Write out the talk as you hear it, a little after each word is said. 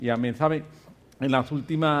Y amén. ¿Sabe? En las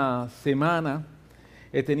últimas semanas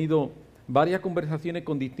he tenido varias conversaciones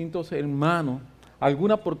con distintos hermanos,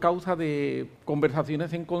 algunas por causa de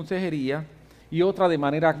conversaciones en consejería y otras de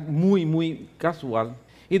manera muy casual.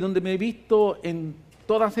 Y donde me he visto en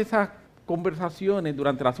todas esas conversaciones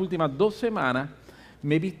durante las últimas 2 semanas,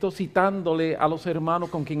 me he visto citándole a los hermanos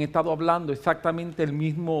con quien he estado hablando exactamente el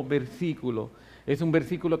mismo versículo. Es un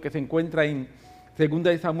versículo que se encuentra en 2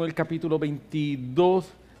 de Samuel capítulo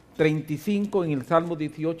 22, 35, en el Salmo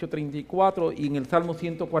 18, 34 y en el Salmo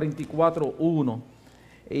 144, 1.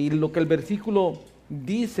 Y lo que el versículo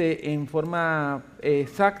dice en forma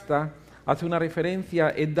exacta, hace una referencia,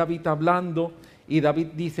 es David hablando y David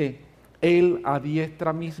dice, Él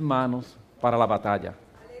adiestra mis manos para la batalla.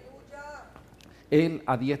 Él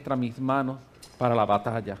adiestra mis manos para la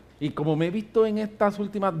batalla. Y como me he visto en estas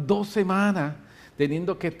últimas 2 semanas,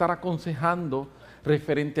 teniendo que estar aconsejando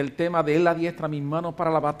referente al tema de Él adiestra mis manos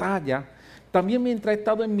para la batalla, también mientras he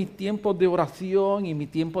estado en mis tiempos de oración y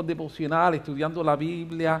mis tiempos devocionales, estudiando la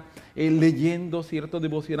Biblia, leyendo ciertos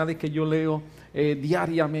devocionales que yo leo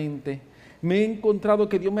diariamente, me he encontrado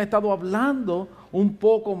que Dios me ha estado hablando un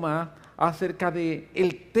poco más acerca de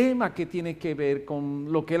el tema que tiene que ver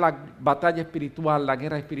con lo que es la batalla espiritual, la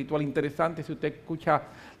guerra espiritual. Interesante, si usted escucha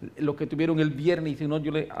lo que tuvieron el viernes, y si no,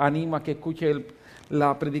 yo le animo a que escuche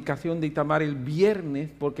la predicación de Itamar el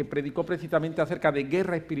viernes, porque predicó precisamente acerca de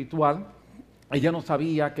guerra espiritual. Ella no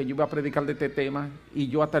sabía que yo iba a predicar de este tema, y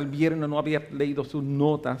yo hasta el viernes no había leído sus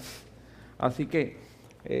notas, así que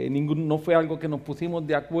no fue algo que nos pusimos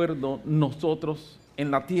de acuerdo nosotros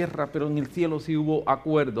en la tierra, pero en el cielo sí hubo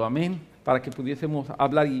acuerdo, amén, para que pudiésemos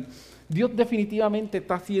hablar. Y Dios definitivamente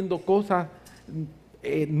está haciendo cosas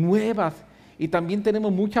nuevas, y también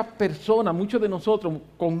tenemos muchas personas, muchos de nosotros,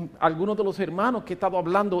 con algunos de los hermanos que he estado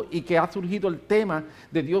hablando y que ha surgido el tema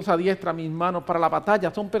de Dios adiestra mis manos para la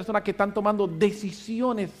batalla. Son personas que están tomando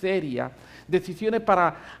decisiones serias, decisiones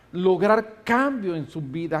para lograr cambio en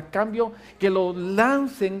sus vidas, cambios que los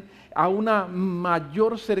lancen a una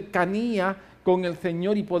mayor cercanía con el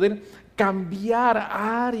Señor y poder cambiar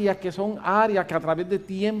áreas que son áreas que a través de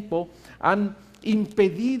tiempo han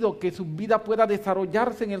impedido que su vida pueda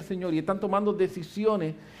desarrollarse en el Señor, y están tomando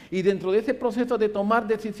decisiones, y dentro de ese proceso de tomar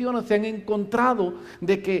decisiones se han encontrado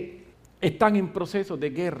de que están en proceso de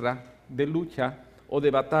guerra, de lucha o de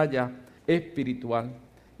batalla espiritual.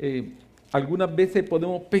 Algunas veces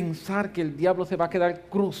podemos pensar que el diablo se va a quedar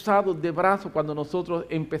cruzado de brazos cuando nosotros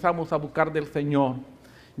empezamos a buscar del Señor.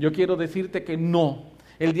 Yo quiero decirte que no,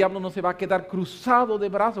 el diablo no se va a quedar cruzado de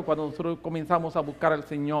brazos cuando nosotros comenzamos a buscar al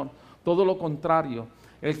Señor. Todo lo contrario,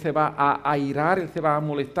 Él se va a airar, Él se va a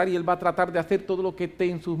molestar, y Él va a tratar de hacer todo lo que esté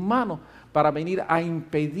en sus manos para venir a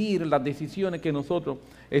impedir las decisiones que nosotros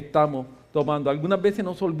estamos tomando. Algunas veces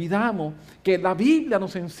nos olvidamos que la Biblia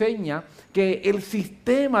nos enseña que el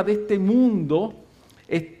sistema de este mundo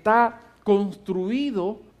está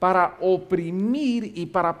construido para oprimir y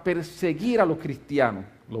para perseguir a los cristianos.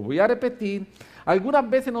 Lo voy a repetir. Algunas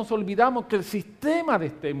veces nos olvidamos que el sistema de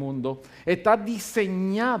este mundo está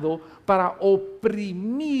diseñado para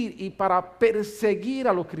oprimir y para perseguir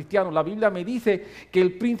a los cristianos. La Biblia me dice que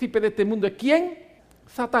el príncipe de este mundo es ¿quién?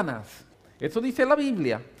 Satanás. Eso dice la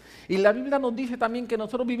Biblia. Y la Biblia nos dice también que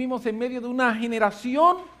nosotros vivimos en medio de una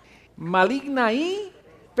generación maligna y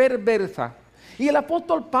perversa. Y el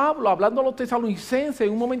apóstol Pablo, hablando a los tesalonicenses en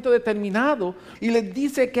un momento determinado, y les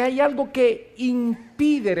dice que hay algo que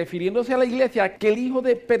impide, refiriéndose a la iglesia, que el hijo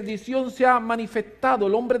de perdición se ha manifestado,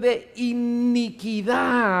 el hombre de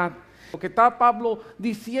iniquidad. Lo que está Pablo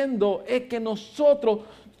diciendo es que nosotros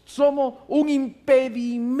somos un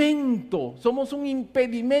impedimento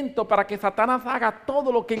para que Satanás haga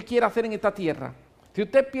todo lo que él quiera hacer en esta tierra. Si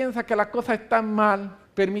usted piensa que las cosas están mal,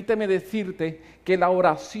 permíteme decirte que la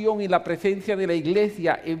oración y la presencia de la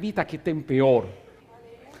iglesia evita que estén peor.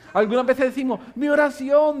 Algunas veces decimos, mi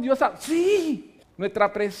oración, Dios sabe. Sí,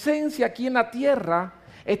 nuestra presencia aquí en la tierra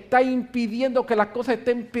está impidiendo que las cosas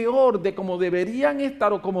estén peor de como deberían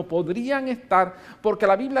estar o como podrían estar, porque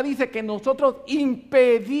la Biblia dice que nosotros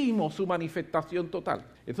impedimos su manifestación total.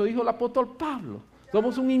 Eso dijo el apóstol Pablo.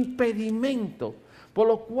 Somos un impedimento, por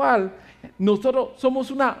lo cual nosotros somos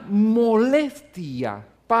una molestia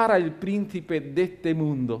para el príncipe de este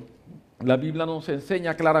mundo. La Biblia nos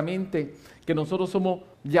enseña claramente que nosotros somos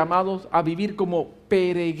llamados a vivir como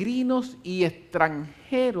peregrinos y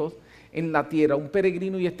extranjeros en la tierra. Un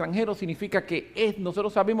peregrino y extranjero significa que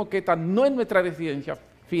nosotros sabemos que esta no es nuestra residencia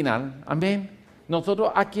final. Amén.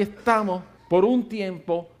 Nosotros aquí estamos por un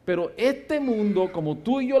tiempo, pero este mundo, como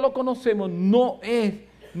tú y yo lo conocemos, no es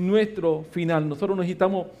nuestro final. Nosotros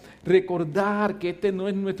necesitamos recordar que este no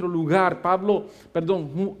es nuestro lugar.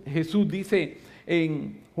 Jesús dice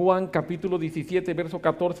en Juan capítulo 17, verso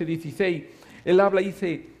 14, 16, Él habla y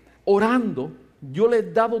dice, orando, yo les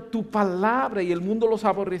he dado tu palabra y el mundo los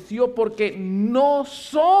aborreció porque no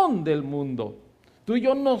son del mundo. Tú y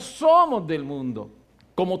yo no somos del mundo,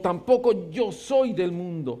 como tampoco yo soy del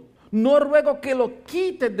mundo. No ruego que lo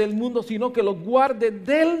quites del mundo, sino que lo guardes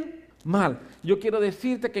del mal. Yo quiero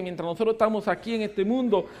decirte que mientras nosotros estamos aquí en este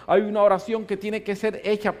mundo, hay una oración que tiene que ser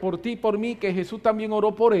hecha por ti y por mí, que Jesús también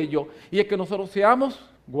oró por ello, y es que nosotros seamos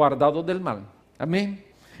guardados del mal. Amén.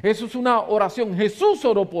 Eso es una oración. Jesús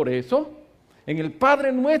oró por eso. En el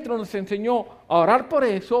Padre Nuestro nos enseñó a orar por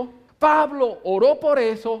eso. Pablo oró por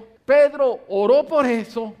eso. Pedro oró por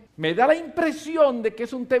eso. Me da la impresión de que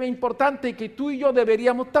es un tema importante y que tú y yo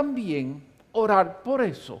deberíamos también orar por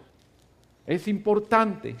eso. Es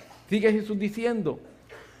importante. Sigue Jesús diciendo,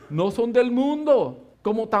 no son del mundo,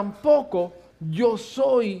 como tampoco yo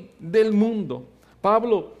soy del mundo.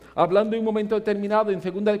 Pablo, hablando en un momento determinado en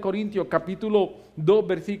 2 Corintios capítulo 2,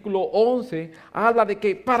 versículo 11, habla de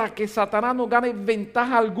que para que Satanás no gane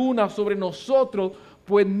ventaja alguna sobre nosotros,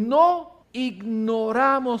 pues no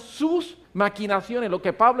ignoramos sus maquinaciones. Lo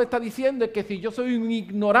que Pablo está diciendo es que si yo soy un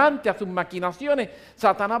ignorante a sus maquinaciones,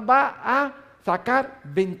 Satanás va a sacar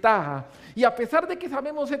ventaja. Y a pesar de que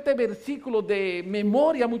sabemos este versículo de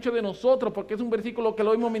memoria muchos de nosotros, porque es un versículo que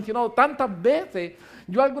lo hemos mencionado tantas veces,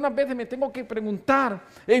 yo algunas veces me tengo que preguntar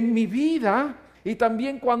en mi vida y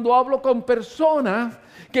también cuando hablo con personas,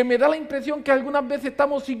 que me da la impresión que algunas veces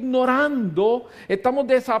estamos ignorando, estamos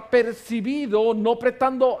desapercibidos, no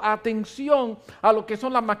prestando atención a lo que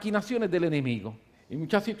son las maquinaciones del enemigo. Y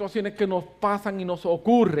muchas situaciones que nos pasan y nos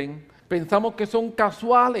ocurren, pensamos que son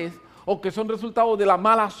casuales, o que son resultado de la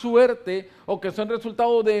mala suerte, o que son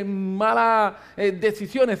resultado de malas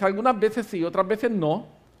decisiones. Algunas veces sí, otras veces no.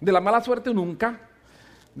 De la mala suerte nunca.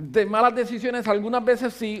 De malas decisiones algunas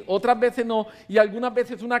veces sí, otras veces no. Y algunas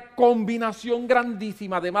veces una combinación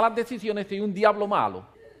grandísima de malas decisiones y un diablo malo.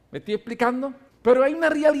 ¿Me estoy explicando? Pero hay una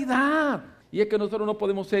realidad. Y es que nosotros no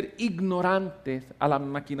podemos ser ignorantes a las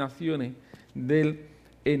maquinaciones del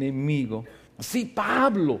enemigo. Si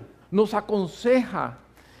Pablo nos aconseja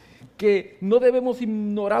que no debemos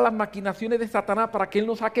ignorar las maquinaciones de Satanás para que él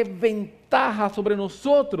nos saque ventaja sobre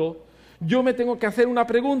nosotros, yo me tengo que hacer una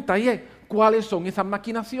pregunta y es, ¿cuáles son esas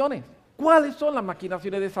maquinaciones? ¿Cuáles son las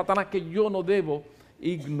maquinaciones de Satanás que yo no debo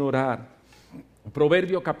ignorar?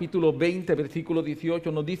 Proverbios capítulo 20, versículo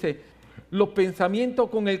 18 nos dice, los pensamientos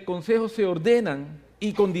con el consejo se ordenan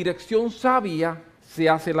y con dirección sabia se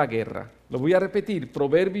hace la guerra. Lo voy a repetir,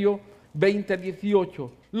 Proverbios 20,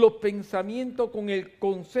 18. Los pensamientos con el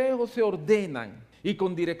consejo se ordenan y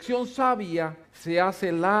con dirección sabia se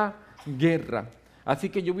hace la guerra. Así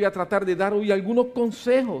que yo voy a tratar de dar hoy algunos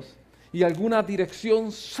consejos y alguna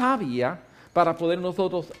dirección sabia para poder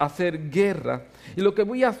nosotros hacer guerra. Y lo que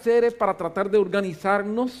voy a hacer es para tratar de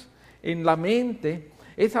organizarnos en la mente,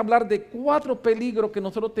 es hablar de 4 peligros que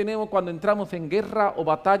nosotros tenemos cuando entramos en guerra o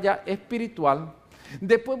batalla espiritual.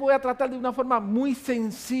 Después voy a tratar de una forma muy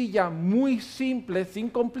sencilla, muy simple, sin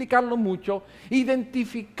complicarlo mucho,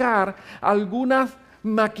 identificar algunas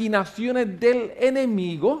maquinaciones del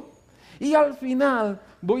enemigo y al final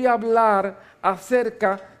voy a hablar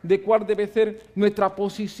acerca de cuál debe ser nuestra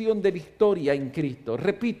posición de victoria en Cristo.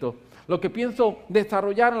 Repito, lo que pienso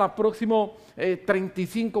desarrollar en los próximos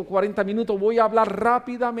 35, 40 minutos, voy a hablar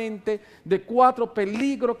rápidamente de 4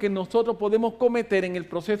 peligros que nosotros podemos cometer en el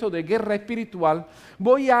proceso de guerra espiritual.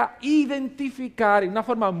 Voy a identificar en una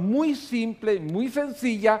forma muy simple, muy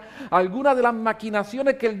sencilla, algunas de las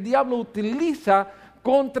maquinaciones que el diablo utiliza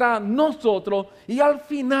contra nosotros y al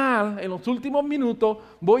final, en los últimos minutos,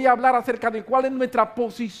 voy a hablar acerca de cuál es nuestra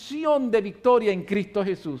posición de victoria en Cristo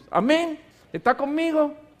Jesús. ¿Amén? ¿Está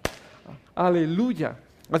conmigo? Aleluya.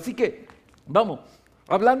 Así que, vamos,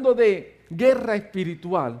 hablando de guerra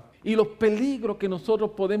espiritual y los peligros que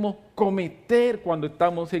nosotros podemos cometer cuando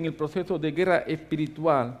estamos en el proceso de guerra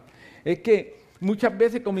espiritual, es que muchas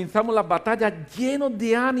veces comenzamos las batallas llenos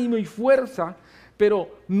de ánimo y fuerza, pero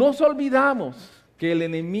nos olvidamos que el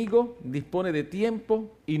enemigo dispone de tiempo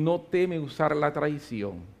y no teme usar la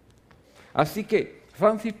traición. Así que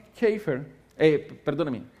Francis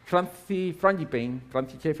Frangipane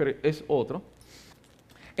es otro.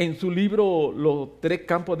 En su libro Los 3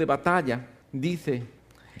 campos de batalla, dice,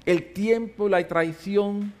 el tiempo y la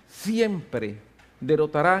traición siempre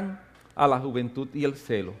derrotarán a la juventud y el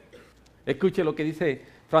celo. Escuche lo que dice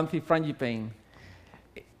Francis Frangipane.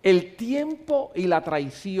 El tiempo y la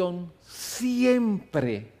traición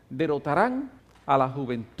siempre derrotarán a la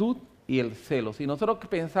juventud y el celo. Si nosotros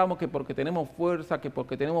pensamos que porque tenemos fuerza, que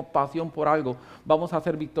porque tenemos pasión por algo, vamos a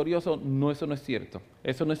ser victoriosos, no, eso no es cierto.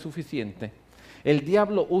 Eso no es suficiente. El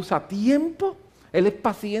diablo usa tiempo, él es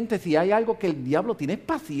paciente. Si hay algo que el diablo tiene es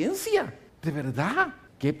paciencia. De verdad,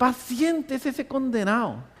 qué paciente es ese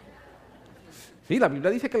condenado. Sí, la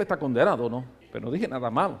Biblia dice que él está condenado, ¿no? Pero no dije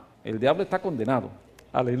nada malo. El diablo está condenado.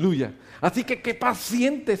 Aleluya. Así que qué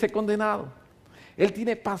paciente ese condenado. Él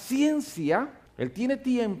tiene paciencia, él tiene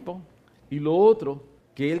tiempo, y lo otro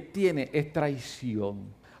que él tiene es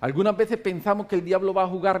traición. Algunas veces pensamos que el diablo va a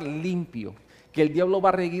jugar limpio, que el diablo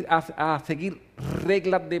va a seguir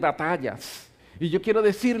reglas de batallas. Y yo quiero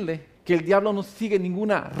decirle que el diablo no sigue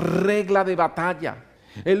ninguna regla de batalla.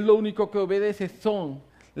 Él lo único que obedece son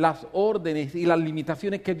las órdenes y las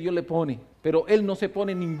limitaciones que Dios le pone. Pero él no se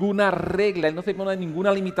pone ninguna regla, él no se pone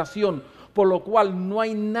ninguna limitación, por lo cual no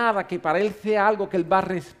hay nada que para él sea algo que él va a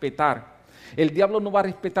respetar. El diablo no va a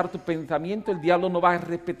respetar tu pensamiento, el diablo no va a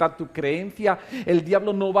respetar tu creencia, el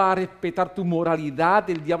diablo no va a respetar tu moralidad,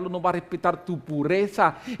 el diablo no va a respetar tu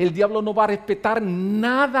pureza, el diablo no va a respetar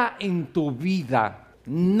nada en tu vida,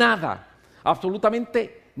 nada,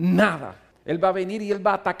 absolutamente nada. Él va a venir y él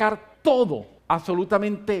va a atacar todo,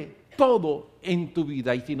 absolutamente todo en tu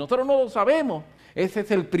vida. Y si nosotros no lo sabemos, ese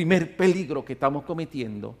es el primer peligro que estamos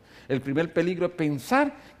cometiendo. El primer peligro es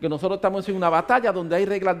pensar que nosotros estamos en una batalla donde hay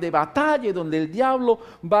reglas de batalla y donde el diablo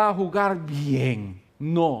va a jugar bien.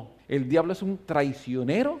 No, el diablo es un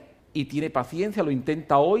traicionero y tiene paciencia, lo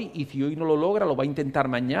intenta hoy, y si hoy no lo logra, lo va a intentar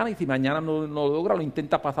mañana, y si mañana no lo logra, lo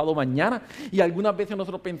intenta pasado mañana. Y algunas veces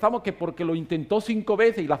nosotros pensamos que porque lo intentó 5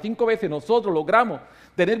 veces y las 5 veces nosotros logramos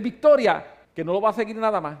tener victoria, que no lo va a seguir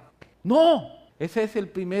nada más. No, ese es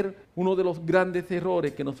uno de los grandes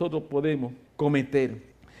errores que nosotros podemos cometer.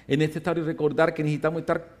 Es necesario recordar que necesitamos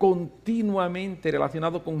estar continuamente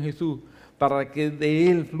relacionados con Jesús para que de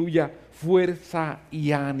Él fluya fuerza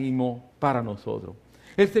y ánimo para nosotros.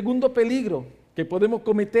 El segundo peligro que podemos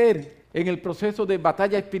cometer en el proceso de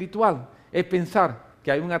batalla espiritual es pensar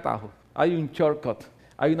que hay un atajo, hay un shortcut,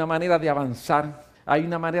 hay una manera de avanzar, hay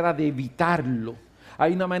una manera de evitarlo.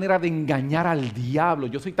 Hay una manera de engañar al diablo.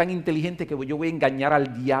 Yo soy tan inteligente que yo voy a engañar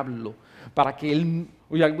al diablo para que él...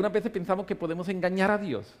 Oye, algunas veces pensamos que podemos engañar a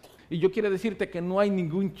Dios. Y yo quiero decirte que no hay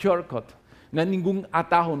ningún shortcut, no hay ningún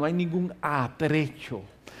atajo, no hay ningún atrecho.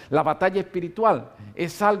 La batalla espiritual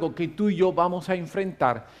es algo que tú y yo vamos a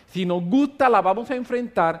enfrentar. Si nos gusta, la vamos a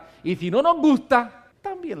enfrentar. Y si no nos gusta,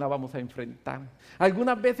 también la vamos a enfrentar.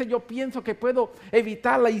 Algunas veces yo pienso que puedo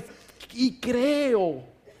evitarla y creo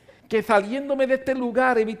que saliéndome de este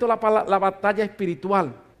lugar evito la batalla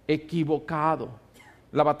espiritual. Equivocado.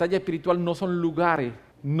 La batalla espiritual no son lugares,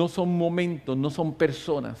 no son momentos, no son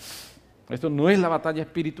personas. Eso no es la batalla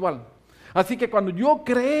espiritual. Así que cuando yo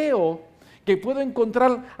creo que puedo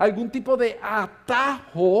encontrar algún tipo de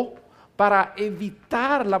atajo para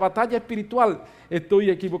evitar la batalla espiritual, estoy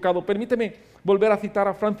equivocado. Permíteme volver a citar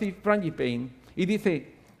a Francis Frangipane y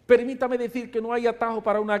dice: permítame decir que no hay atajo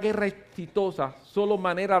para una guerra exitosa, solo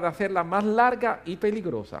manera de hacerla más larga y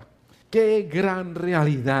peligrosa. ¡Qué gran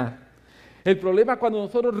realidad! El problema cuando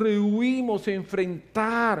nosotros rehuimos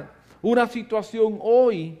enfrentar una situación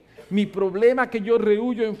hoy, mi problema que yo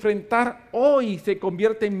rehuyo enfrentar hoy se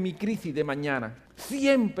convierte en mi crisis de mañana.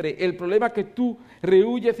 Siempre el problema que tú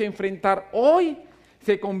rehuyes enfrentar hoy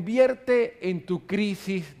se convierte en tu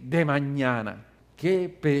crisis de mañana. ¡Qué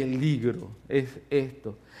peligro es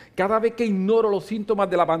esto! Cada vez que ignoro los síntomas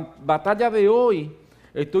de la batalla de hoy,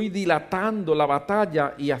 estoy dilatando la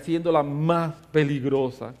batalla y haciéndola más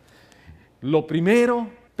peligrosa. Lo primero,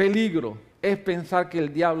 peligro, es pensar que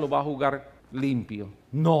el diablo va a jugar limpio.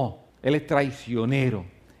 No, él es traicionero,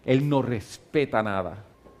 él no respeta nada.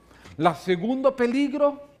 La segundo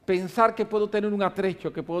peligro, pensar que puedo tener un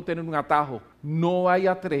atrecho, que puedo tener un atajo. No hay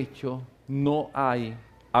atrecho, no hay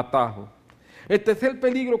atajo. El tercer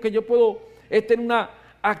peligro que yo puedo es tener una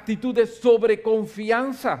actitud de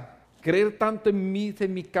sobreconfianza, creer tanto en mí,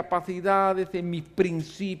 en mis capacidades, en mis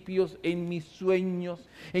principios, en mis sueños,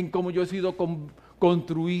 en cómo yo he sido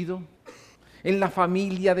construido, en la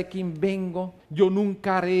familia de quien vengo. Yo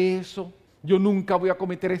nunca haré eso, yo nunca voy a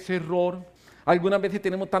cometer ese error. Algunas veces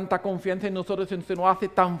tenemos tanta confianza en nosotros, se nos hace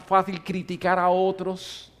tan fácil criticar a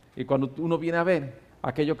otros. Y cuando uno viene a ver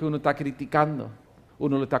aquello que uno está criticando,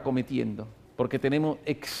 uno lo está cometiendo, porque tenemos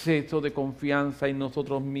exceso de confianza en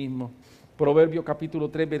nosotros mismos. Proverbios capítulo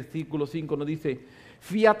 3, versículo 5 nos dice: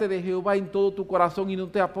 fíate de Jehová en todo tu corazón y no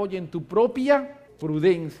te apoyes en tu propia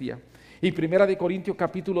prudencia. Y Primera de Corintios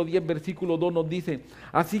capítulo 10, versículo 2 nos dice: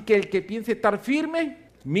 así que el que piense estar firme,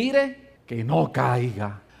 mire que no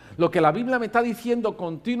caiga. Lo que la Biblia me está diciendo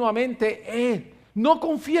continuamente es: No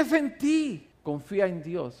confíes en ti, confía en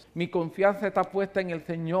Dios. Mi confianza está puesta en el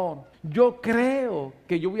Señor. Yo creo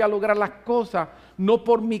que yo voy a lograr las cosas no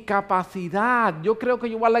por mi capacidad. Yo creo que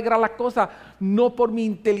yo voy a lograr las cosas no por mi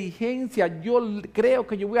inteligencia. Yo creo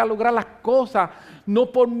que yo voy a lograr las cosas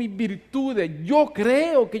no por mis virtudes. Yo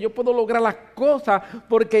creo que yo puedo lograr las cosas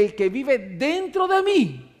porque el que vive dentro de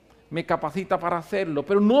mí me capacita para hacerlo,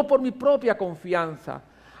 pero no por mi propia confianza.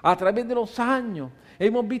 A través de los años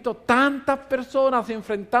hemos visto tantas personas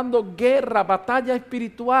enfrentando guerra, batalla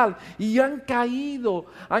espiritual y han caído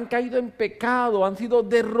en pecado, han sido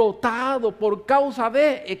derrotados por causa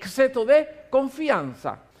de exceso de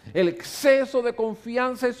confianza. El exceso de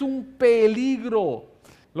confianza es un peligro.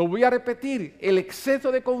 Lo voy a repetir, el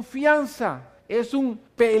exceso de confianza es un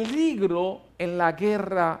peligro en la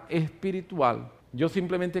guerra espiritual. Yo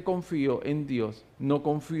simplemente confío en Dios, no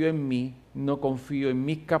confío en mí, no confío en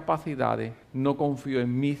mis capacidades, no confío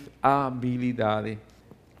en mis habilidades.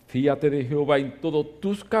 Fíjate de Jehová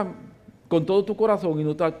con todo tu corazón y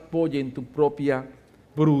no te apoyes en tu propia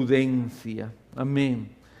prudencia. Amén.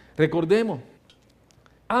 Recordemos,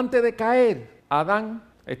 antes de caer, Adán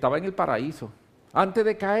estaba en el paraíso. Antes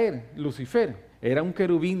de caer, Lucifer era un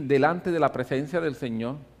querubín delante de la presencia del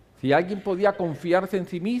Señor. Si alguien podía confiarse en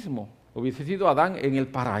sí mismo, hubiese sido Adán en el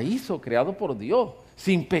paraíso, creado por Dios,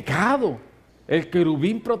 sin pecado. El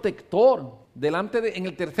querubín protector, en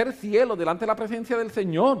el tercer cielo, delante de la presencia del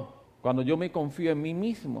Señor. Cuando yo me confío en mí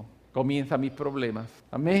mismo, comienzan mis problemas.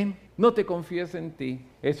 Amén. No te confíes en ti.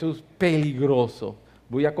 Eso es peligroso.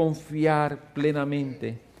 Voy a confiar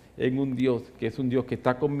plenamente en un Dios, que es un Dios que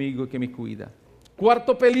está conmigo y que me cuida.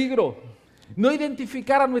 Cuarto peligro, no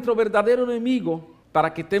identificar a nuestro verdadero enemigo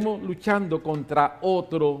para que estemos luchando contra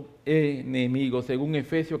otro enemigo. Según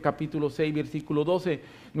Efesios capítulo 6, versículo 12,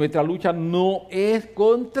 nuestra lucha no es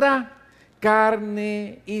contra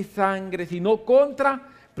carne y sangre, sino contra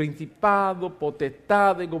principados,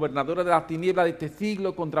 potestades, gobernadores de las tinieblas de este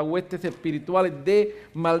siglo, contra huestes espirituales de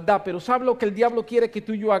maldad. Pero ¿sabe lo que el diablo quiere que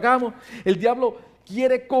tú y yo hagamos? El diablo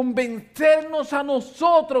quiere convencernos a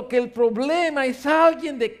nosotros que el problema es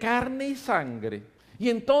alguien de carne y sangre. Y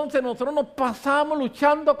entonces nosotros nos pasamos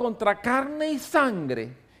luchando contra carne y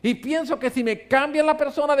sangre. Y pienso que si me cambian la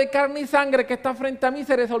persona de carne y sangre que está frente a mí,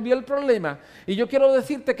 se resolvió el problema. Y yo quiero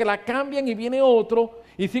decirte que la cambian y viene otro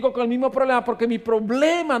y sigo con el mismo problema, porque mi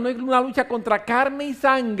problema no es una lucha contra carne y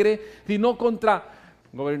sangre, sino contra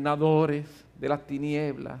gobernadores de las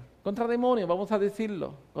tinieblas, contra demonios, vamos a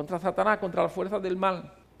decirlo, contra Satanás, contra las fuerzas del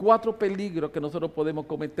mal. 4 peligros que nosotros podemos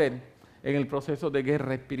cometer en el proceso de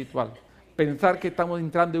guerra espiritual. Pensar que estamos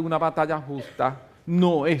entrando en una batalla justa.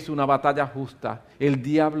 No es una batalla justa. El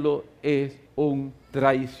diablo es un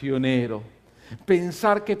traicionero.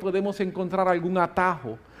 Pensar que podemos encontrar algún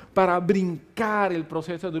atajo para brincar el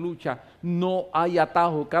proceso de lucha. No hay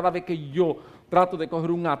atajo. Cada vez que yo trato de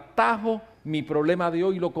coger un atajo, mi problema de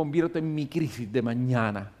hoy lo convierto en mi crisis de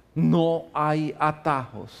mañana. No hay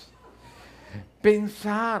atajos.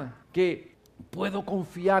 Pensar que puedo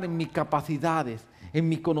confiar en mis capacidades, en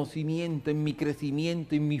mi conocimiento, en mi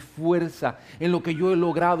crecimiento, en mi fuerza, en lo que yo he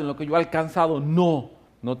logrado, en lo que yo he alcanzado. No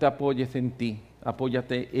te apoyes en ti,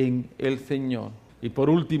 apóyate en el Señor. Y por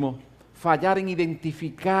último, fallar en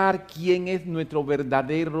identificar quién es nuestro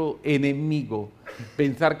verdadero enemigo.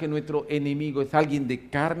 Pensar que nuestro enemigo es alguien de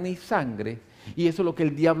carne y sangre. Y eso es lo que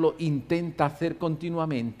el diablo intenta hacer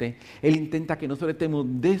continuamente. Él intenta que nosotros estemos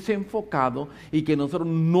desenfocados y que nosotros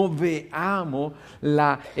no veamos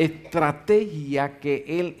la estrategia que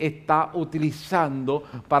él está utilizando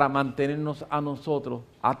para mantenernos a nosotros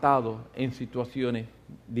atados en situaciones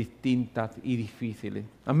distintas y difíciles.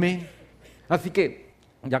 Amén. Así que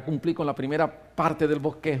ya cumplí con la primera parte del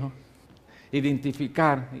bosquejo,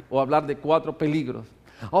 identificar o hablar de 4 peligros.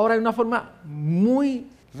 Ahora hay una forma muy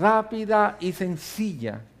rápida y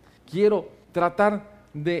sencilla. Quiero tratar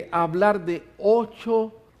de hablar de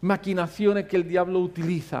 8 maquinaciones que el diablo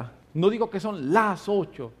utiliza. No digo que son las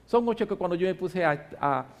 8, son 8 que cuando yo me puse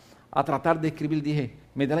a tratar de escribir dije,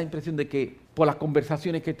 me da la impresión de que por las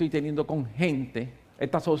conversaciones que estoy teniendo con gente,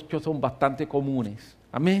 estas 8 son bastante comunes.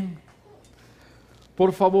 Amén.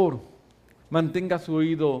 Por favor, mantenga su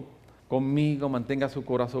oído conmigo, mantenga su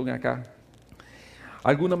corazón acá.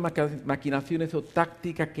 Algunas maquinaciones o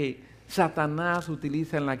tácticas que Satanás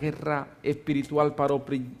utiliza en la guerra espiritual para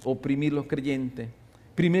oprimir los creyentes.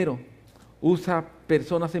 Primero, usa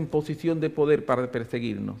personas en posición de poder para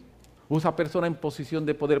perseguirnos. Usa personas en posición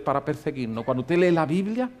de poder para perseguirnos. Cuando usted lee la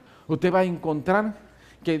Biblia, usted va a encontrar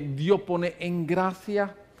que Dios pone en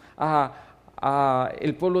gracia a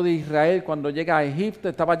el pueblo de Israel cuando llega a Egipto.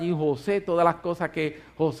 Estaba allí José, todas las cosas que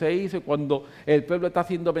José hizo. Y cuando el pueblo está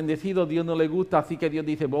siendo bendecido, Dios no le gusta, así que Dios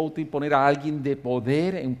dice: voy a poner a alguien de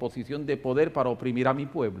poder, en posición de poder, para oprimir a mi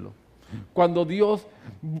pueblo. Cuando Dios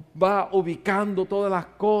va ubicando todas las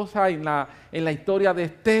cosas en la historia de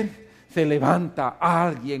Esther, se levanta a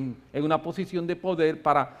alguien en una posición de poder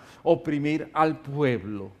para oprimir al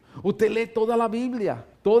pueblo. Usted lee toda la Biblia,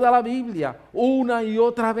 una y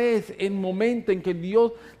otra vez, en momentos en que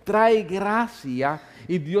Dios trae gracia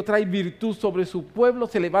y Dios trae virtud sobre su pueblo,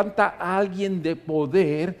 se levanta a alguien de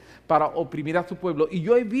poder para oprimir a su pueblo. Y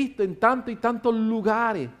yo he visto en tantos y tantos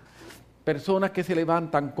lugares personas que se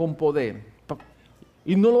levantan con poder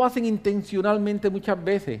y no lo hacen intencionalmente muchas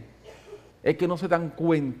veces. Es que no se dan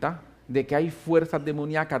cuenta de que hay fuerzas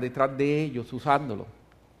demoníacas detrás de ellos usándolo.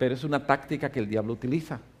 Pero es una táctica que el diablo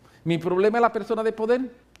utiliza. ¿Mi problema es la persona de poder?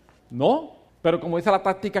 No, pero como esa es la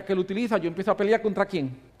táctica que él utiliza, yo empiezo a pelear ¿contra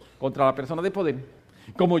quién? Contra la persona de poder.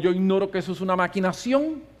 Como yo ignoro que eso es una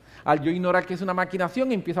maquinación, al yo ignorar que es una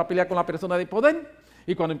maquinación, empiezo a pelear con la persona de poder.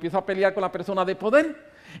 Y cuando empiezo a pelear con la persona de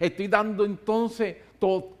poder, estoy dando entonces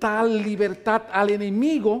total libertad al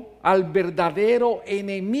enemigo, al verdadero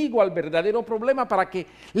enemigo, al verdadero problema, para que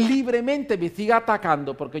libremente me siga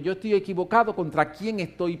atacando, porque yo estoy equivocado contra quién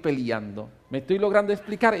estoy peleando. ¿Me estoy logrando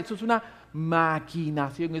explicar? Eso es una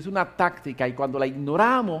maquinación, es una táctica, y cuando la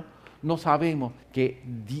ignoramos, no sabemos que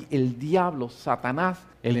el diablo, Satanás,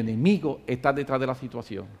 el enemigo, está detrás de la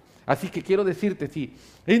situación. Así que quiero decirte, si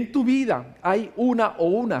en tu vida hay una o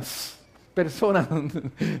unas personas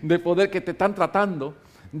de poder que te están tratando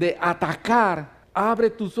de atacar,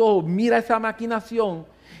 abre tus ojos, mira esa maquinación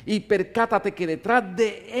y percátate que detrás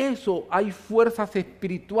de eso hay fuerzas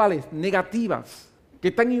espirituales negativas que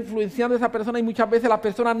están influenciando a esa persona, y muchas veces las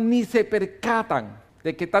personas ni se percatan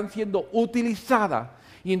de que están siendo utilizadas.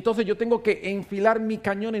 Y entonces yo tengo que enfilar mis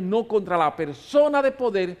cañones no contra la persona de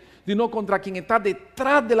poder, sino contra quien está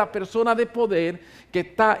detrás de la persona de poder, que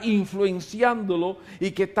está influenciándolo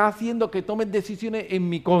y que está haciendo que tomen decisiones en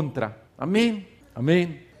mi contra. Amén,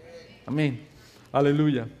 amén, amén.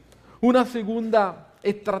 Aleluya. Una segunda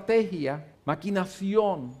estrategia,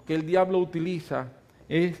 maquinación que el diablo utiliza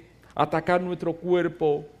es atacar nuestro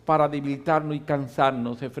cuerpo para debilitarnos y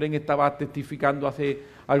cansarnos. Efraín estaba testificando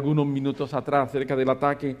hace algunos minutos atrás acerca del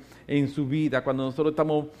ataque en su vida. Cuando nosotros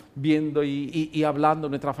estamos viendo y hablando,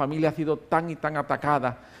 nuestra familia ha sido tan y tan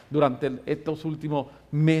atacada durante estos últimos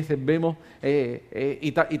meses. Vemos,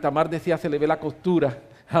 y Tamar decía, se le ve la costura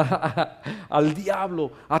al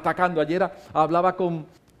diablo atacando. Ayer hablaba con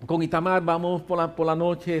Itamar, vamos por la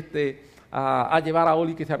noche a llevar a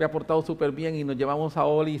Oli, que se había portado súper bien, y nos llevamos a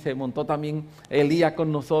Oli, y se montó también Elías con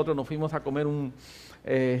nosotros. Nos fuimos a comer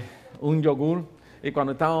un yogur, y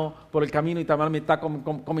cuando estábamos por el camino, Itamar me está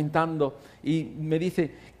comentando y me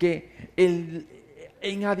dice que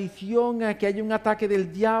en adición a que haya un ataque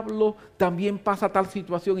del diablo, también pasa tal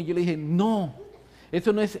situación. Y yo le dije, no,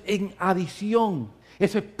 eso no es en adición,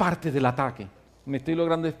 eso es parte del ataque. ¿Me estoy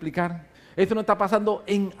logrando explicar? Eso no está pasando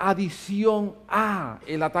en adición a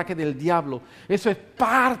el ataque del diablo. Eso es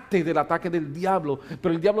parte del ataque del diablo.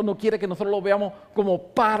 Pero el diablo no quiere que nosotros lo veamos como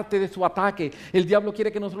parte de su ataque. El diablo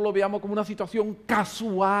quiere que nosotros lo veamos como una situación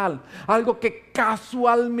casual. Algo que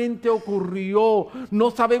casualmente ocurrió. No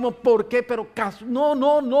sabemos por qué, pero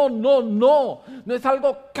no. No es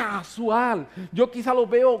algo casual. Yo quizá lo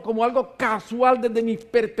veo como algo casual desde mi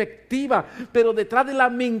perspectiva. Pero detrás de la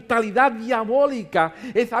mentalidad diabólica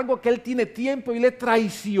es algo que él tiene tiempo, y él es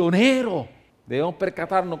traicionero. Debemos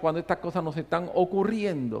percatarnos cuando estas cosas nos están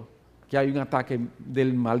ocurriendo, que hay un ataque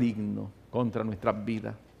del maligno contra nuestras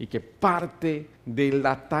vidas, y que parte del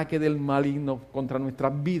ataque del maligno contra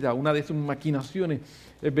nuestras vidas, una de sus maquinaciones,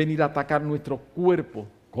 es venir a atacar nuestro cuerpo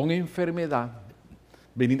con enfermedad,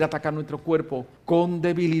 venir a atacar nuestro cuerpo con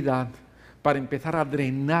debilidad, para empezar a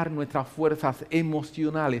drenar nuestras fuerzas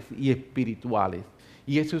emocionales y espirituales.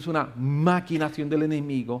 Y eso es una maquinación del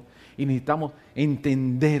enemigo, y necesitamos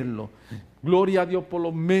entenderlo. Gloria a Dios por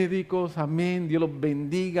los médicos, amén. Dios los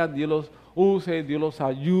bendiga, Dios los use, Dios los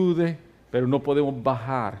ayude, pero no podemos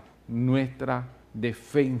bajar nuestras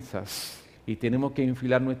defensas, y tenemos que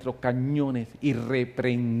enfilar nuestros cañones y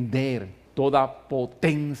reprender toda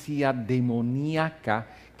potencia demoníaca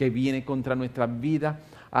que viene contra nuestras vidas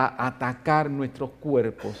a atacar nuestros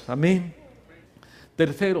cuerpos. Amén.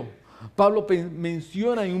 Tercero, Pablo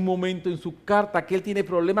menciona en un momento en su carta que él tiene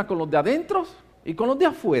problemas con los de adentro y con los de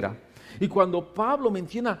afuera. Y cuando Pablo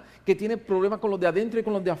menciona que tiene problemas con los de adentro y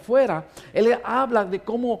con los de afuera, él habla de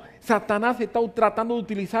cómo Satanás está tratando de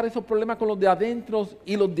utilizar esos problemas con los de adentro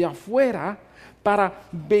y los de afuera para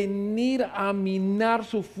venir a minar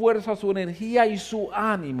su fuerza, su energía y su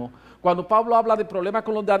ánimo. Cuando Pablo habla de problemas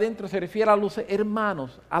con los de adentro, se refiere a los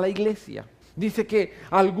hermanos, a la iglesia. Dice que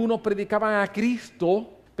algunos predicaban a Cristo,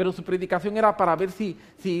 pero su predicación era para ver si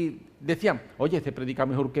decían, oye, se predica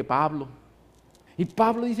mejor que Pablo. Y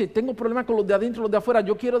Pablo dice, tengo problemas con los de adentro y los de afuera.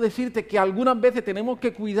 Yo quiero decirte que algunas veces tenemos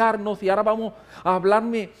que cuidarnos y ahora vamos a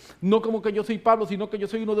hablarme, no como que yo soy Pablo, sino que yo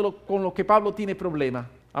soy uno de los con los que Pablo tiene problemas.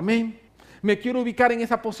 Amén. Me quiero ubicar en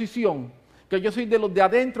esa posición, que yo soy de los de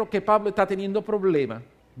adentro que Pablo está teniendo problemas.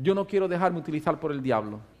 Yo no quiero dejarme utilizar por el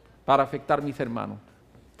diablo para afectar a mis hermanos.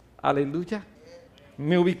 Aleluya.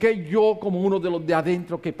 Me ubiqué yo como uno de los de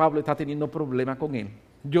adentro que Pablo está teniendo problemas con él.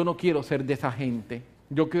 Yo no quiero ser de esa gente.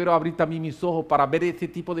 Yo quiero abrir también mis ojos para ver ese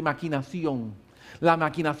tipo de maquinación. La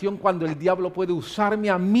maquinación cuando el diablo puede usarme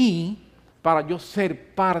a mí para yo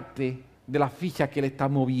ser parte de la ficha que él está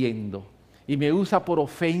moviendo. Y me usa por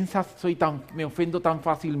ofensas, me ofendo tan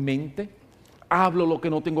fácilmente. Hablo lo que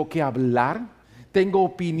no tengo que hablar. Tengo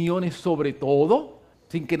opiniones sobre todo.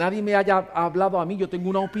 Sin que nadie me haya hablado a mí, yo tengo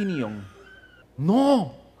una opinión.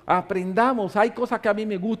 No, aprendamos. Hay cosas que a mí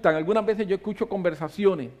me gustan. Algunas veces yo escucho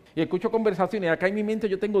conversaciones. Y acá en mi mente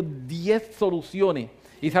yo tengo 10 soluciones.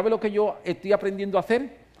 ¿Y sabe lo que yo estoy aprendiendo a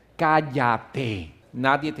hacer? Cállate.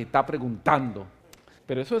 Nadie te está preguntando.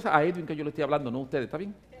 Pero eso es a Edwin que yo le estoy hablando, no a ustedes, ¿está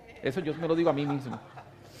bien? Eso yo me lo digo a mí mismo.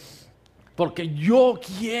 Porque yo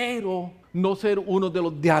quiero no ser uno de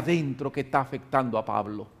los de adentro que está afectando a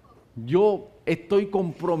Pablo. Yo estoy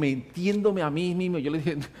comprometiéndome a mí mismo. Yo le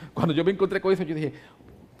dije, cuando yo me encontré con eso, yo dije,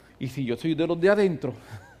 ¿y si yo soy de los de adentro?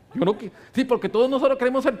 Sí, porque todos nosotros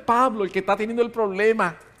queremos ser Pablo, el que está teniendo el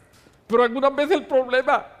problema. Pero algunas veces el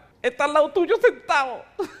problema está al lado tuyo sentado.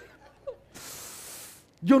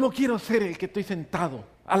 Yo no quiero ser el que estoy sentado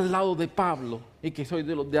al lado de Pablo y que soy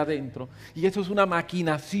de los de adentro. Y eso es una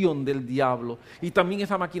maquinación del diablo. Y también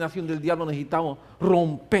esa maquinación del diablo necesitamos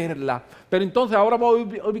romperla. Pero entonces ahora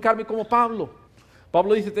voy a ubicarme como Pablo.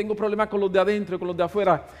 Pablo dice, tengo problemas con los de adentro y con los de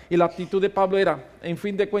afuera. Y la actitud de Pablo era, en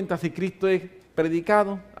fin de cuentas, si Cristo es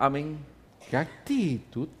predicado, amén. ¡Qué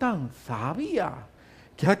actitud tan sabia!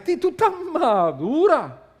 ¡Qué actitud tan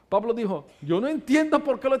madura! Pablo dijo, yo no entiendo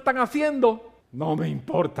por qué lo están haciendo. No me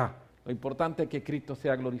importa. Lo importante es que Cristo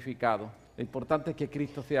sea glorificado. Lo importante es que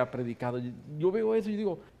Cristo sea predicado. Yo veo eso y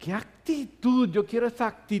digo, ¿qué actitud? Yo quiero esa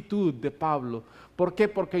actitud de Pablo. ¿Por qué?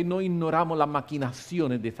 Porque no ignoramos las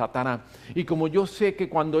maquinaciones de Satanás. Y como yo sé que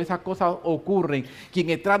cuando esas cosas ocurren, quien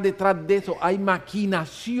está detrás de eso hay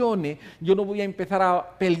maquinaciones, yo no voy a empezar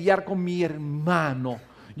a pelear con mi hermano.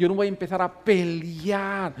 Yo no voy a empezar a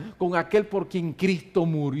pelear con aquel por quien Cristo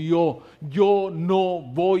murió. Yo no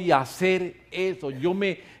voy a hacer eso. Yo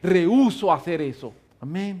me rehúso a hacer eso.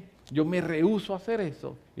 Amén. Yo me rehúso a hacer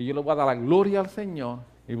eso. Y yo le voy a dar la gloria al Señor.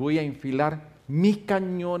 Y voy a enfilar mis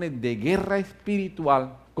cañones de guerra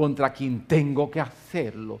espiritual contra quien tengo que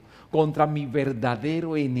hacerlo. Contra mi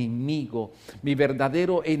verdadero enemigo. Mi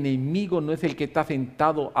verdadero enemigo no es el que está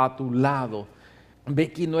sentado a tu lado.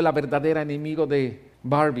 Becky no es la verdadera enemigo de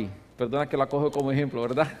Barbie, perdona que la cojo como ejemplo,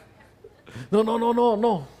 ¿verdad? No.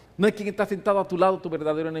 No es quien está sentado a tu lado tu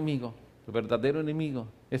verdadero enemigo. Tu verdadero enemigo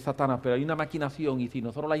es Satanás, pero hay una maquinación y si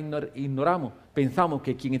nosotros la ignoramos, pensamos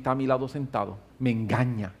que quien está a mi lado sentado me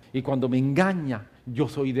engaña. Y cuando me engaña, yo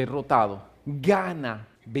soy derrotado. Gana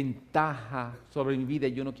ventaja sobre mi vida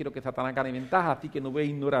y yo no quiero que Satanás gane ventaja, así que no voy a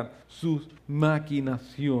ignorar sus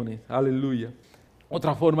maquinaciones. Aleluya.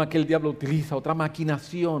 Otra forma que el diablo utiliza, otra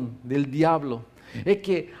maquinación del diablo, es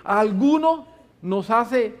que a algunos nos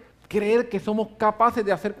hace creer que somos capaces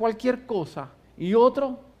de hacer cualquier cosa y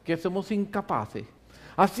otros que somos incapaces.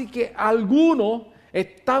 Así que algunos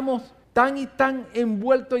estamos tan y tan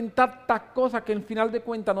envueltos en tantas cosas que al final de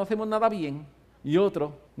cuentas no hacemos nada bien y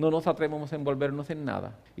otros no nos atrevemos a envolvernos en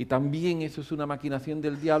nada. Y también eso es una maquinación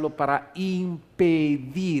del diablo para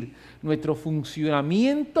impedir nuestro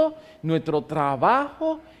funcionamiento, nuestro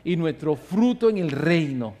trabajo y nuestro fruto en el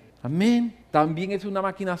reino. Amén. También es una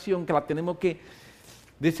maquinación que la tenemos que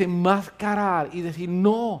desenmascarar y decir,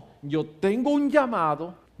 no, yo tengo un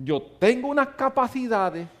llamado, yo tengo unas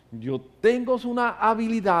capacidades, yo tengo unas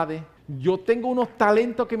habilidades, yo tengo unos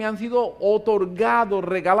talentos que me han sido otorgados,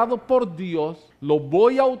 regalados por Dios, los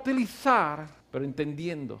voy a utilizar, pero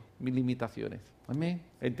entendiendo mis limitaciones. Amén.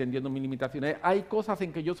 Entendiendo mis limitaciones. Hay cosas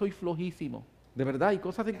en que yo soy flojísimo. De verdad, hay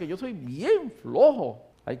cosas en que yo soy bien flojo.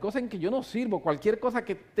 Hay cosas en que yo no sirvo. Cualquier cosa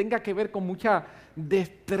que tenga que ver con mucha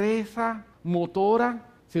destreza motora.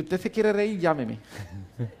 Si usted se quiere reír, llámeme.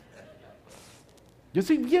 Yo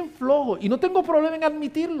soy bien flojo y no tengo problema en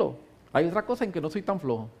admitirlo. Hay otra cosa en que no soy tan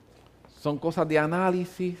flojo. Son cosas de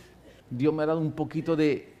análisis. Dios me ha dado un poquito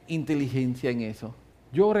de inteligencia en eso.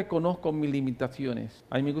 Yo reconozco mis limitaciones.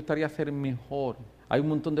 A mí me gustaría ser mejor. Hay un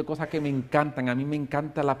montón de cosas que me encantan. A mí me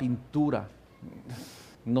encanta la pintura.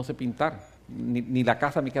 No sé pintar. Ni la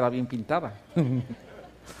casa me queda bien pintada.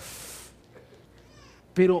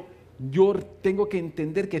 Pero yo tengo que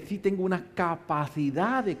entender que sí tengo unas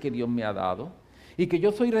capacidades que Dios me ha dado y que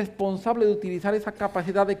yo soy responsable de utilizar esas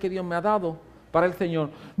capacidades que Dios me ha dado para el Señor.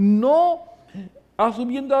 No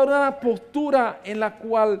asumiendo ahora una postura en la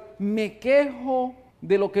cual me quejo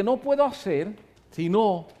de lo que no puedo hacer,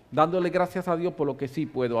 sino dándole gracias a Dios por lo que sí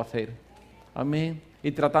puedo hacer. Amén.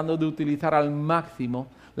 Y tratando de utilizar al máximo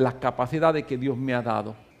las capacidades que Dios me ha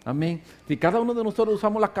dado. Amén. Si cada uno de nosotros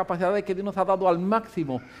usamos las capacidades que Dios nos ha dado al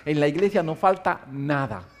máximo, en la iglesia no falta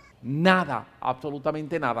nada. Nada,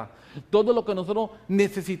 absolutamente nada. Todo lo que nosotros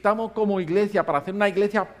necesitamos como iglesia para hacer una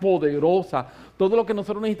iglesia poderosa, todo lo que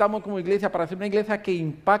nosotros necesitamos como iglesia para hacer una iglesia que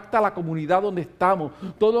impacta a la comunidad donde estamos,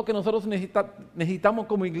 todo lo que nosotros necesitamos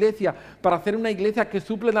como iglesia para hacer una iglesia que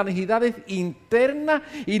suple las necesidades internas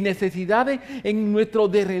y necesidades en nuestro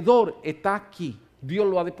derredor, está aquí. Dios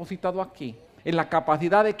lo ha depositado aquí, en la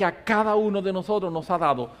capacidad de que a cada uno de nosotros nos ha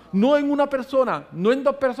dado, no en una persona, no en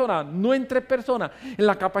dos personas, no en tres personas, en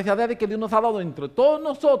la capacidad de que Dios nos ha dado entre todos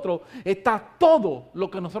nosotros, está todo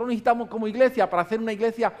lo que nosotros necesitamos como iglesia para hacer una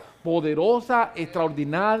iglesia poderosa,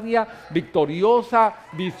 extraordinaria, victoriosa,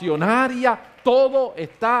 visionaria, todo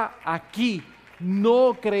está aquí.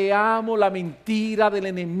 No creamos la mentira del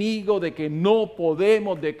enemigo de que no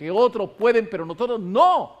podemos, de que otros pueden, pero nosotros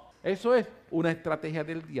no. Eso es una estrategia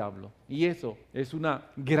del diablo y eso es una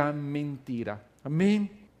gran mentira.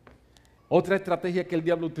 Amén. Otra estrategia que el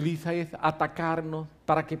diablo utiliza es atacarnos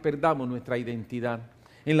para que perdamos nuestra identidad.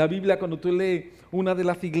 En la Biblia, cuando tú lees una de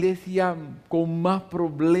las iglesias con más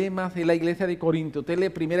problemas, es la iglesia de Corinto. Usted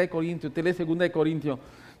lee 1 Corintios, usted lee 2 Corintios.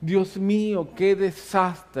 Dios mío, qué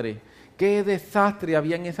desastre. Qué desastre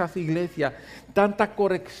había en esas iglesias, tanta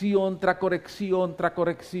corrección tras corrección, tras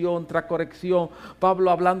corrección, tras corrección.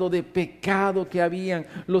 Pablo hablando de pecado que habían,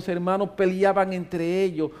 los hermanos peleaban entre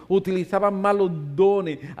ellos, utilizaban malos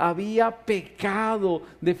dones, había pecado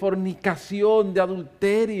de fornicación, de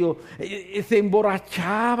adulterio, se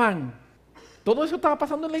emborrachaban. Todo eso estaba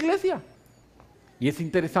pasando en la iglesia. Y es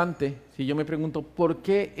interesante, si yo me pregunto, ¿por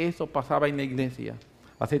qué eso pasaba en la iglesia?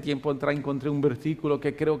 Hace tiempo encontré un versículo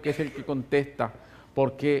que creo que es el que contesta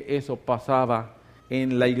por qué eso pasaba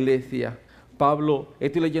en la iglesia. Pablo,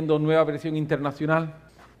 estoy leyendo Nueva Versión Internacional,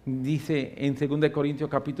 dice en 2 Corintios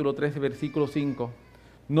capítulo 13, versículo 5,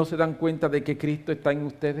 ¿no se dan cuenta de que Cristo está en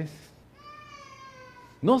ustedes?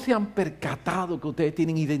 ¿No se han percatado que ustedes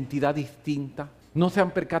tienen identidad distinta? ¿No se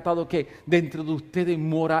han percatado que dentro de ustedes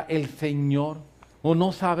mora el Señor? ¿O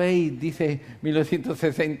no sabéis, dice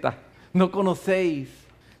 1960, no conocéis?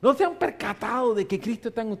 ¿No se han percatado de que Cristo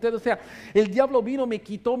está en ustedes? O sea, el diablo vino, me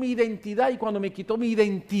quitó mi identidad y cuando me quitó mi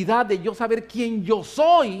identidad de yo saber quién yo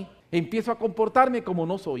soy, empiezo a comportarme como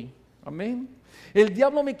no soy. Amén. El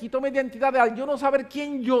diablo me quitó mi identidad de al yo no saber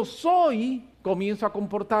quién yo soy, comienzo a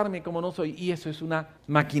comportarme como no soy. Y eso es una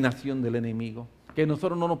maquinación del enemigo. Que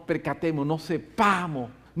nosotros no nos percatemos, no sepamos,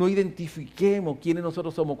 no identifiquemos quiénes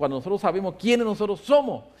nosotros somos. Cuando nosotros sabemos quiénes nosotros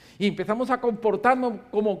somos y empezamos a comportarnos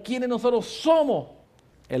como quienes nosotros somos,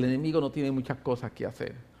 el enemigo no tiene muchas cosas que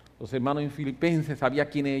hacer. Los hermanos en Filipenses sabían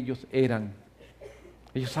quiénes ellos eran.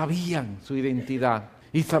 Ellos sabían su identidad.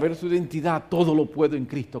 Y saber su identidad, todo lo puedo en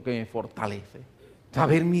Cristo que me fortalece.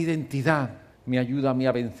 Saber mi identidad me ayuda a mí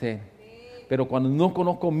a vencer. Pero cuando no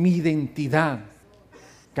conozco mi identidad,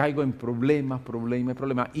 caigo en problemas.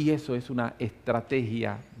 Y eso es una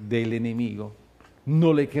estrategia del enemigo.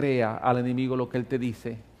 No le crea al enemigo lo que él te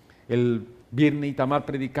dice. El viernes Itamar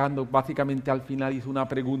predicando, básicamente al final hizo una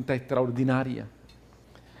pregunta extraordinaria.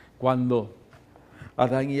 Cuando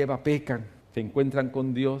Adán y Eva pecan, se encuentran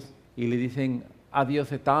con Dios y le dicen a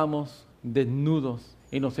Dios, estábamos desnudos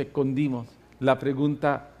y nos escondimos. La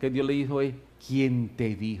pregunta que Dios le hizo es, ¿quién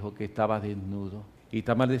te dijo que estabas desnudo? Y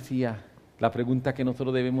Itamar decía, la pregunta que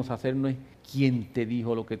nosotros debemos hacernos es, ¿quién te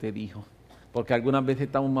dijo lo que te dijo? Porque algunas veces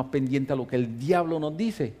estamos más pendientes a lo que el diablo nos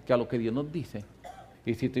dice que a lo que Dios nos dice.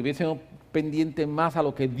 Y si estuviésemos pendientes más a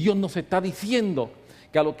lo que Dios nos está diciendo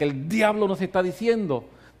que a lo que el diablo nos está diciendo,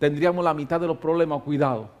 tendríamos la mitad de los problemas,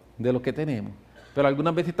 cuidado, de los que tenemos. Pero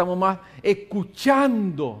algunas veces estamos más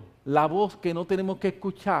escuchando la voz que no tenemos que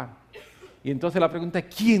escuchar. Y entonces la pregunta es,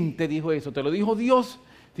 ¿quién te dijo eso? ¿Te lo dijo Dios?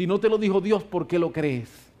 Si no te lo dijo Dios, ¿por qué lo crees?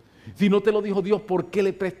 Si no te lo dijo Dios, ¿por qué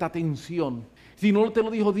le presta atención? Si no te lo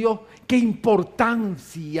dijo Dios, ¿qué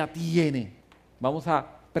importancia tiene? Vamos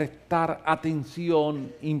a prestar atención,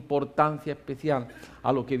 importancia especial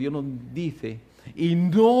a lo que Dios nos dice y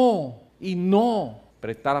no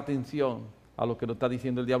prestar atención a lo que nos está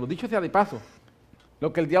diciendo el diablo. Dicho sea de paso,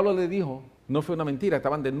 lo que el diablo le dijo no fue una mentira,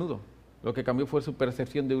 estaban desnudos. Lo que cambió fue su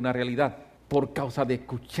percepción de una realidad. Por causa de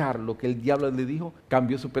escuchar lo que el diablo le dijo,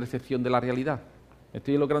 cambió su percepción de la realidad. ¿Me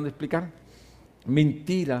estoy logrando explicar?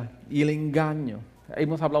 Mentira y el engaño.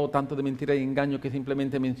 Hemos hablado tanto de mentira y engaño que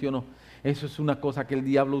simplemente menciono, eso es una cosa que el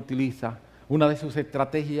diablo utiliza. Una de sus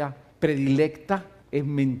estrategias predilectas es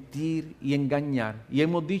mentir y engañar. Y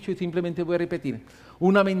hemos dicho, y simplemente voy a repetir,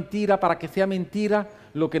 una mentira, para que sea mentira,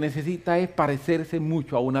 lo que necesita es parecerse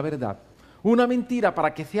mucho a una verdad. Una mentira,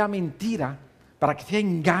 para que sea mentira, para que sea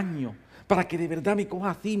engaño, para que de verdad me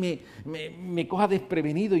coja así, me coja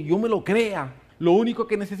desprevenido y yo me lo crea, lo único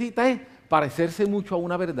que necesita es parecerse mucho a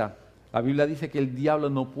una verdad. La Biblia dice que el diablo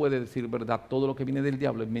no puede decir verdad. Todo lo que viene del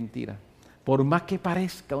diablo es mentira. Por más que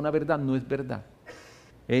parezca una verdad, no es verdad.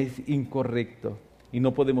 Es incorrecto y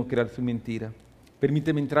no podemos crear su mentira.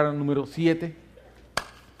 Permíteme entrar al número 7.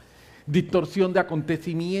 Distorsión de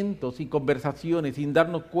acontecimientos y conversaciones. Sin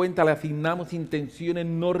darnos cuenta, le asignamos intenciones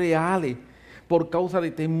no reales por causa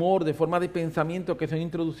de temor, de forma de pensamiento que se han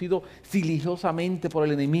introducido sigilosamente por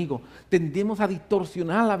el enemigo. Tendemos a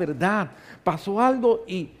distorsionar la verdad. Pasó algo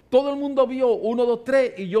y todo el mundo vio 1, 2,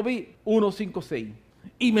 3 y yo vi 1, 5, 6.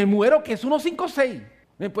 Y me muero que es 1, 5, 6.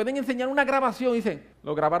 Me pueden enseñar una grabación y dicen,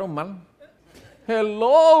 lo grabaron mal.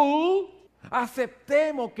 Hello.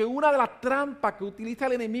 Aceptemos que una de las trampas que utiliza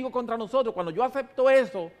el enemigo contra nosotros, cuando yo acepto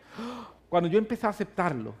eso, cuando yo empecé a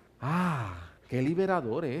aceptarlo, qué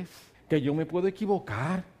liberador es. Que yo me puedo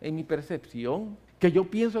equivocar en mi percepción, que yo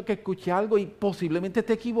pienso que escuché algo y posiblemente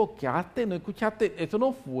te equivocaste, no escuchaste, eso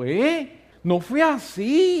no fue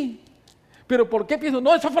así. Pero ¿por qué pienso?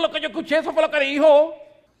 No, eso fue lo que yo escuché, eso fue lo que dijo.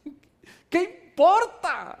 ¿Qué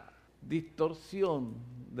importa? Distorsión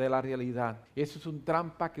de la realidad. Eso es un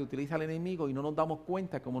trampa que utiliza el enemigo y no nos damos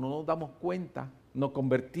cuenta. Como no nos damos cuenta, nos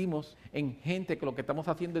convertimos en gente que lo que estamos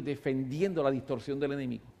haciendo es defendiendo la distorsión del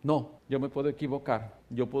enemigo. No, yo me puedo equivocar,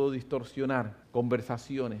 yo puedo distorsionar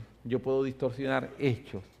conversaciones, yo puedo distorsionar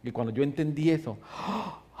hechos. Y cuando yo entendí eso,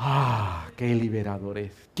 qué liberador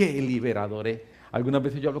es, qué liberador es. Algunas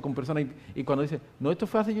veces yo hablo con personas y cuando dicen, no, esto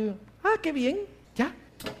fue así, yo digo, qué bien, ya,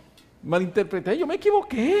 malinterpreté, yo me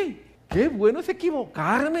equivoqué. Qué bueno es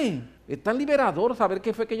equivocarme. Es tan liberador saber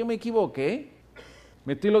qué fue que yo me equivoqué.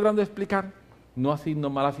 ¿Me estoy logrando explicar? No asigno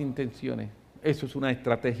malas intenciones. Eso es una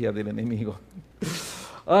estrategia del enemigo.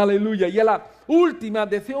 Aleluya. Y a la última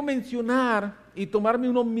deseo mencionar y tomarme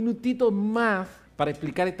unos minutitos más para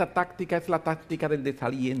explicar esta táctica. Es la táctica del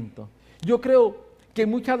desaliento. Yo creo que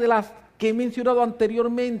muchas de las que he mencionado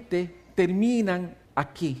anteriormente terminan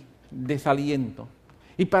aquí. Desaliento.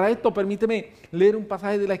 Y para esto permíteme leer un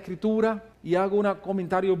pasaje de la Escritura y hago un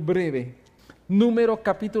comentario breve. Números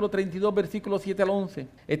capítulo 32, versículos 7 al 11.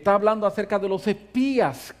 Está hablando acerca de los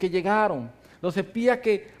espías que llegaron. Los espías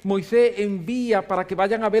que Moisés envía para que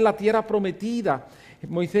vayan a ver la tierra prometida.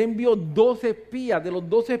 Moisés envió 12 espías. De los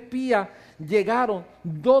 12 espías llegaron,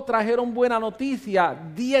 2 trajeron buena noticia,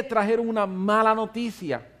 10 trajeron una mala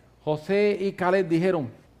noticia. José y Caleb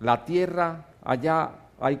dijeron, la tierra allá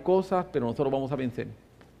hay cosas, pero nosotros vamos a vencer.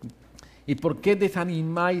 ¿Y por qué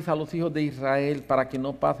desanimáis a los hijos de Israel para que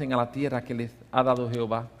no pasen a la tierra que les ha dado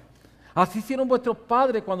Jehová? Así hicieron vuestros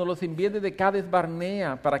padres cuando los envié desde Cades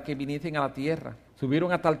Barnea para que viniesen a la tierra.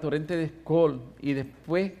 Subieron hasta el torrente de Escol y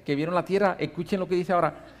después que vieron la tierra, escuchen lo que dice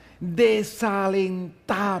ahora,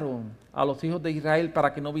 desalentaron a los hijos de Israel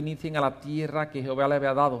para que no viniesen a la tierra que Jehová les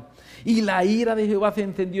había dado. Y la ira de Jehová se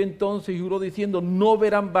encendió entonces y juró diciendo, no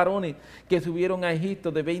verán varones que subieron a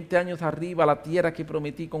Egipto de 20 años arriba a la tierra que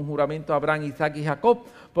prometí con juramento a Abraham, Isaac y Jacob,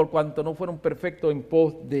 por cuanto no fueron perfectos en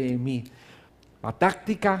pos de mí. La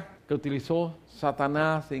táctica que utilizó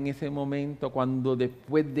Satanás en ese momento, cuando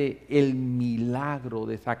después de el milagro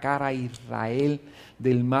de sacar a Israel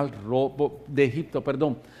del mar rojo, de Egipto,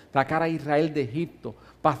 sacar a Israel de Egipto,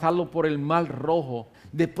 pasarlo por el mar rojo,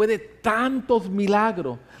 después de tantos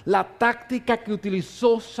milagros, la táctica que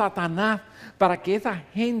utilizó Satanás para que esa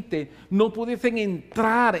gente no pudiesen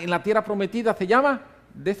entrar en la tierra prometida se llama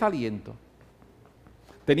desaliento.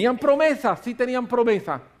 ¿Tenían promesas? Sí tenían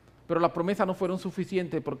promesas, pero las promesas no fueron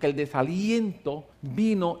suficientes porque el desaliento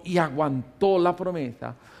vino y aguantó la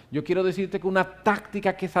promesa. Yo quiero decirte que una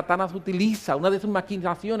táctica que Satanás utiliza, una de sus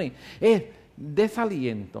maquinaciones, es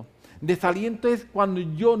desaliento. Desaliento es cuando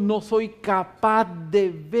yo no soy capaz de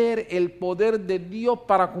ver el poder de Dios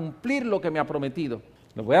para cumplir lo que me ha prometido.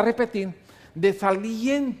 Lo voy a repetir.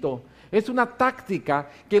 Desaliento es una táctica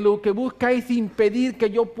que lo que busca es impedir que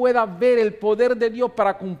yo pueda ver el poder de Dios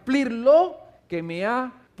para cumplir lo que me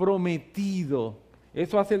ha prometido.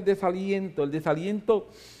 Eso hace el desaliento. El desaliento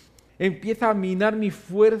empieza a minar mi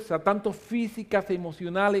fuerza, tanto físicas,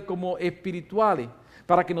 emocionales como espirituales,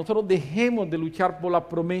 para que nosotros dejemos de luchar por la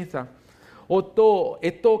promesa.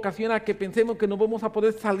 Esto ocasiona que pensemos que no vamos a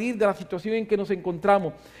poder salir de la situación en que nos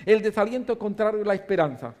encontramos. El desaliento es contrario a la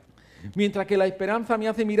esperanza. Mientras que la esperanza me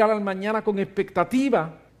hace mirar al mañana con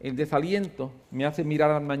expectativa, el desaliento me hace mirar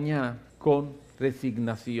al mañana con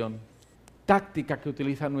resignación. Tácticas que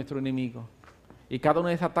utiliza nuestro enemigo. Y cada una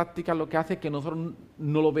de esas tácticas lo que hace es que nosotros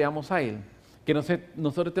no lo veamos a él. Que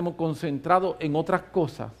nosotros estemos concentrados en otras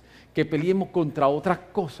cosas. Que peleemos contra otras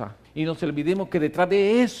cosas. Y nos olvidemos que detrás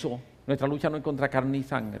de eso, nuestra lucha no es contra carne y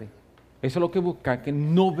sangre. Eso es lo que busca, que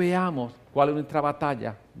no veamos cuál es nuestra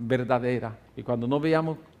batalla verdadera. Y cuando no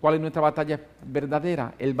veamos cuál es nuestra batalla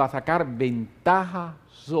verdadera, Él va a sacar ventaja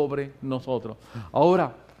sobre nosotros.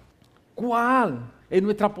 Ahora, ¿cuál es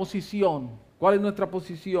nuestra posición? ¿Cuál es nuestra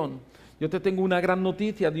posición? Yo te tengo una gran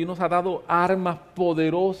noticia. Dios nos ha dado armas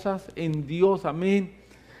poderosas en Dios, amén,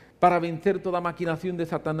 para vencer toda maquinación de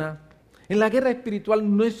Satanás. En la guerra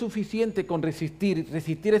espiritual no es suficiente con resistir.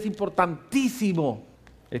 Resistir es importantísimo.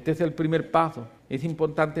 Este es el primer paso. Es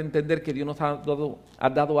importante entender que Dios nos ha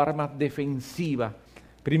dado armas defensivas.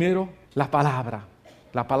 Primero, la palabra.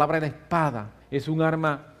 La palabra de la espada es un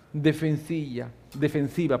arma defensiva.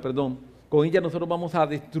 Con ella nosotros vamos a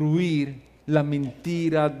destruir la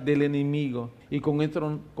mentira del enemigo. Y con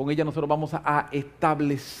ella nosotros vamos a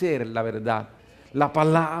establecer la verdad. La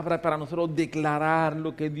palabra es para nosotros declarar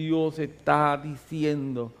lo que Dios está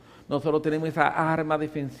diciendo. Nosotros tenemos esa arma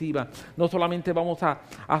defensiva. No solamente vamos a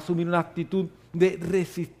asumir una actitud de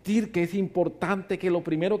resistir, que es importante, que es lo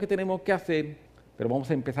primero que tenemos que hacer, pero vamos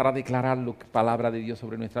a empezar a declarar la palabra de Dios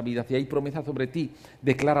sobre nuestra vida. Si hay promesa sobre ti,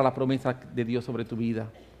 declara la promesa de Dios sobre tu vida.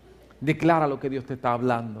 Declara lo que Dios te está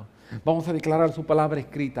hablando. Vamos a declarar su palabra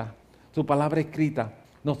escrita. Su palabra escrita.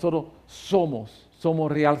 Nosotros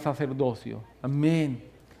somos real sacerdocio. Amén.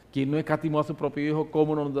 Quien no escatimó a su propio Hijo,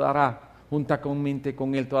 ¿cómo nos dará juntamente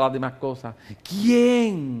con Él todas las demás cosas?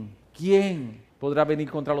 ¿Quién podrá venir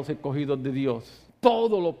contra los escogidos de Dios?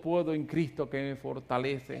 Todo lo puedo en Cristo que me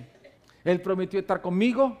fortalece. Él prometió estar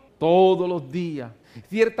conmigo todos los días.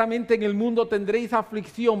 Ciertamente en el mundo tendréis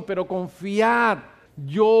aflicción, pero confiad,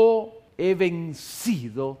 yo he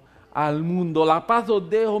vencido al mundo. La paz os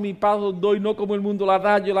dejo, mi paz os doy, no como el mundo la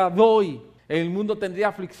da, yo la doy. En el mundo tendría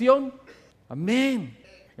aflicción. Amén.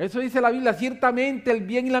 Eso dice la Biblia. Ciertamente el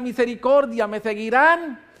bien y la misericordia me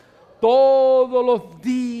seguirán todos los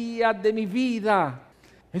días de mi vida.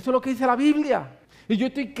 Eso es lo que dice la Biblia. Y yo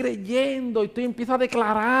estoy creyendo, empiezo a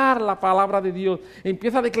declarar la palabra de Dios.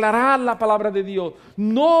 Empiezo a declarar la palabra de Dios.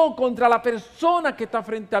 No contra la persona que está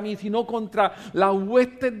frente a mí, sino contra las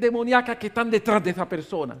huestes demoníacas que están detrás de esa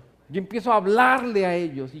persona. Yo empiezo a hablarle a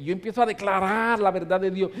ellos y yo empiezo a declarar la verdad de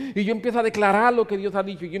Dios y yo empiezo a declarar lo que Dios ha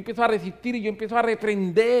dicho y yo empiezo a resistir y yo empiezo a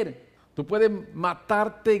reprender. Tú puedes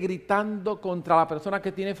matarte gritando contra la persona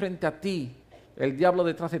que tiene frente a ti. El diablo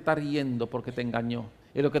detrás se está riendo porque te engañó.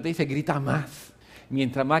 Y lo que te dice, grita más.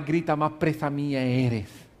 Mientras más grita, más presa mía eres.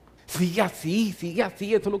 Sigue así, eso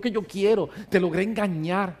es lo que yo quiero. Te logré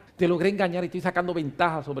engañar y estoy sacando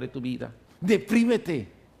ventaja sobre tu vida. Deprímete,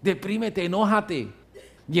 enójate.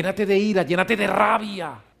 Llénate de ira, llénate de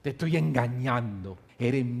rabia. Te estoy engañando.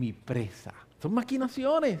 Eres mi presa. Son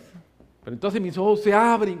maquinaciones. Pero entonces mis ojos se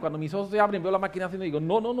abren. Cuando mis ojos se abren, veo la maquinación y digo,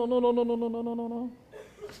 no.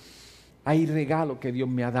 Hay regalos que Dios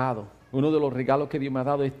me ha dado. Uno de los regalos que Dios me ha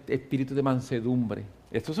dado es espíritu de mansedumbre.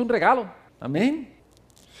 Esto es un regalo. Amén.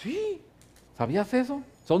 Sí. ¿Sabías eso?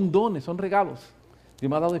 Son dones, son regalos. Dios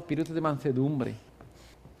me ha dado espíritu de mansedumbre.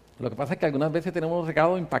 Lo que pasa es que algunas veces tenemos los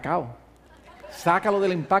regalos empacados. Sácalo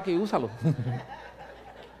del empaque y úsalo.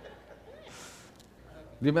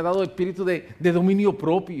 Dios me ha dado espíritu de dominio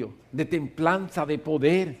propio, de templanza, de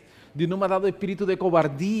poder. Dios no me ha dado espíritu de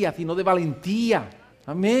cobardía, sino de valentía.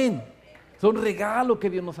 Amén. Son regalos que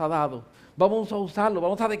Dios nos ha dado. Vamos a usarlo,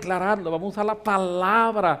 vamos a declararlo, vamos a usar la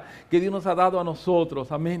palabra que Dios nos ha dado a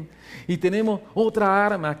nosotros. Amén. Y tenemos otra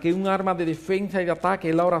arma, que es un arma de defensa y de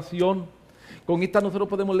ataque, es la oración. Con esta nosotros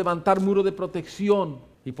podemos levantar muros de protección.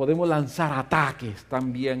 Y podemos lanzar ataques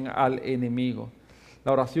también al enemigo.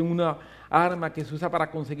 La oración es una arma que se usa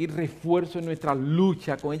para conseguir refuerzo en nuestra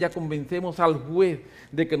lucha. Con ella convencemos al juez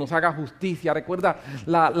de que nos haga justicia. Recuerda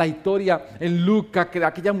la historia en Lucas, que de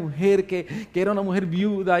aquella mujer que era una mujer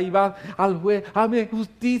viuda y va al juez, hazme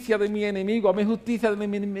justicia de mi enemigo, hazme justicia de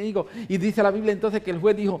mi enemigo. Y dice la Biblia entonces que el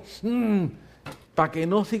juez dijo, para que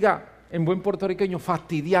no siga, en buen puertorriqueño,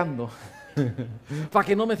 fastidiando, para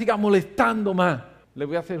que no me siga molestando más, le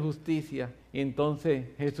voy a hacer justicia. Y entonces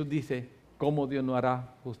Jesús dice, ¿cómo Dios no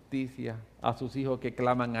hará justicia a sus hijos que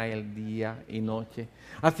claman a Él día y noche?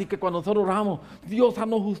 Así que cuando nosotros oramos, Dios,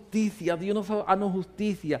 haznos justicia, Dios, haznos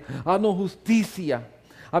justicia, haznos justicia.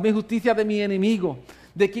 Hazme justicia de mi enemigo.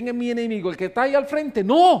 ¿De quién es mi enemigo? ¿El que está ahí al frente?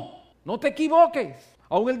 No, no te equivoques.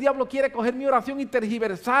 Aún el diablo quiere coger mi oración y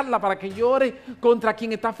tergiversarla para que yo ore contra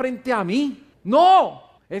quien está frente a mí. No,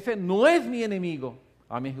 ese no es mi enemigo.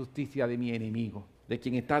 Hazme justicia de mi enemigo, de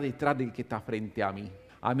quien está detrás del que está frente a mí.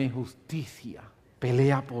 Hazme justicia.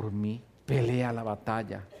 Pelea por mí, pelea la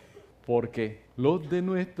batalla. Porque los de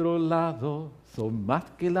nuestro lado son más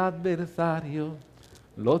que el adversario.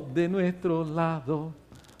 Los de nuestro lado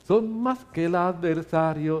son más que el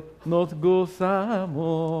adversario. Nos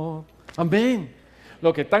gozamos. Amén.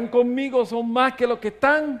 Los que están conmigo son más que los que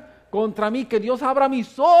están contra mí. Que Dios abra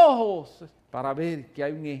mis ojos para ver que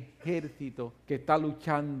hay un ejército que está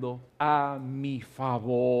luchando a mi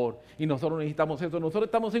favor. Y nosotros necesitamos eso. Nosotros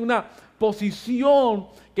estamos en una posición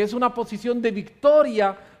que es una posición de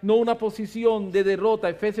victoria, no una posición de derrota.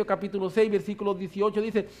 Efesios capítulo 6, versículo 18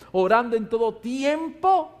 dice, orando en todo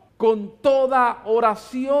tiempo, con toda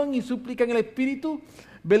oración y súplica en el Espíritu,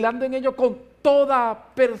 velando en ello con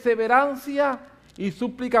toda perseverancia y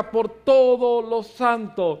súplica por todos los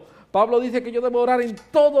santos. Pablo dice que yo debo orar en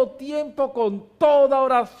todo tiempo, con toda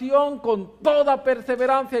oración, con toda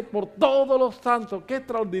perseverancia y por todos los santos. ¡Qué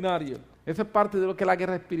extraordinario! Eso es parte de lo que es la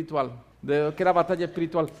guerra espiritual, de lo que es la batalla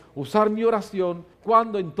espiritual. Usar mi oración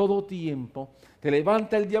cuando en todo tiempo te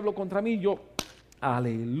levanta el diablo contra mí. Yo,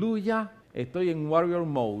 aleluya, estoy en warrior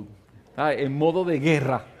mode, ¿sabes? En modo de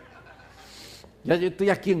guerra. Ya yo estoy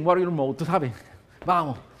aquí en warrior mode, tú sabes.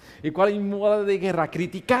 Vamos. ¿Y cuál es mi modo de guerra?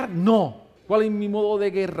 ¿Criticar? No. ¿Cuál es mi modo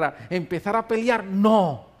de guerra? ¿Empezar a pelear?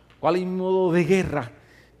 No. ¿Cuál es mi modo de guerra?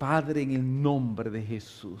 Padre, en el nombre de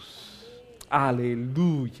Jesús.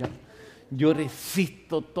 Aleluya. Yo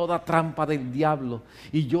resisto toda trampa del diablo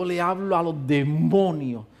y yo le hablo a los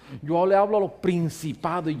demonios. Yo le hablo a los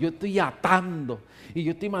principados y yo estoy atando y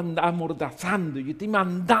yo estoy amordazando y yo estoy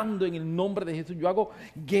mandando en el nombre de Jesús. Yo hago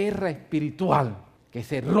guerra espiritual, que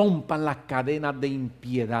se rompan las cadenas de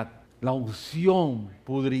impiedad. La unción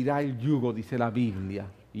pudrirá el yugo, dice la Biblia.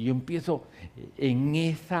 Y yo empiezo en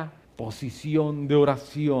esa posición de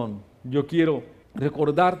oración. Yo quiero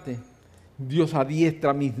recordarte, Dios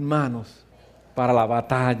adiestra mis manos para la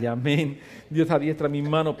batalla. Amén. Dios adiestra mis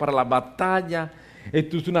manos para la batalla.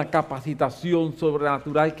 Esto es una capacitación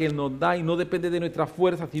sobrenatural que Él nos da y no depende de nuestra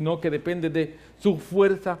fuerza, sino que depende de su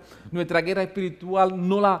fuerza. Nuestra guerra espiritual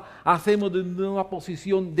no la hacemos desde una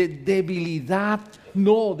posición de debilidad.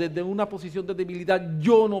 No, desde una posición de debilidad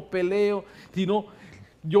yo no peleo, sino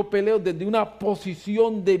yo peleo desde una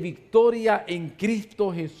posición de victoria en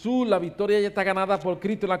Cristo Jesús. La victoria ya está ganada por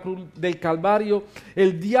Cristo en la cruz del Calvario.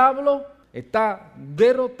 El diablo está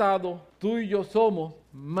derrotado. Tú y yo somos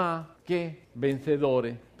más que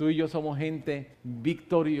vencedores. Tú y yo somos gente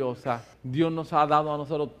victoriosa. Dios nos ha dado a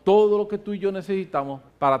nosotros todo lo que tú y yo necesitamos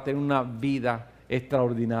para tener una vida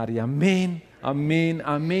extraordinaria. Amén, amén,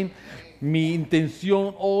 amén. Mi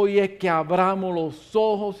intención hoy es que abramos los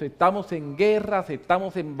ojos. Estamos en guerras,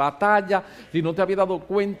 estamos en batalla. Si no te habías dado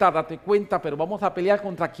cuenta, date cuenta, pero vamos a pelear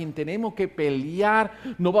contra quien tenemos que pelear.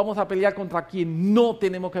 No vamos a pelear contra quien no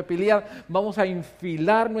tenemos que pelear. Vamos a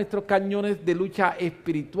enfilar nuestros cañones de lucha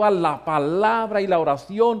espiritual, la palabra y la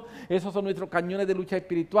oración. Esos son nuestros cañones de lucha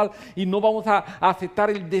espiritual. Y no vamos a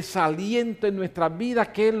aceptar el desaliento en nuestras vidas,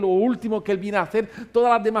 que es lo último que Él viene a hacer.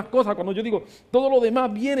 Todas las demás cosas, cuando yo digo, todo lo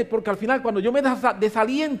demás viene porque al final cuando yo me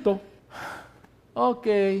desaliento, ok,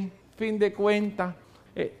 fin de cuentas,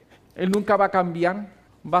 Él nunca va a cambiar,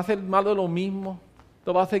 va a ser más de lo mismo,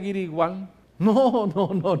 todo va a seguir igual. No.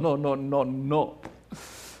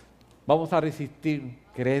 Vamos a resistir,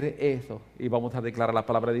 creer eso y vamos a declarar la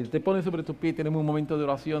palabra de Dios. Te pones sobre tus pies, tenemos un momento de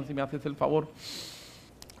oración, si me haces el favor.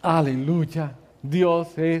 Aleluya,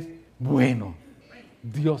 Dios es bueno,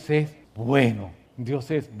 Dios es bueno,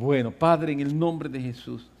 Dios es bueno. Padre, en el nombre de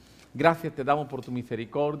Jesús, gracias te damos por tu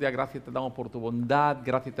misericordia, gracias te damos por tu bondad,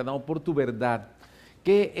 gracias te damos por tu verdad.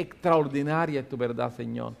 Qué extraordinaria es tu verdad,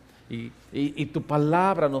 Señor. Y tu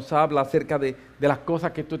palabra nos habla acerca de las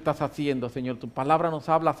cosas que tú estás haciendo, Señor. Tu palabra nos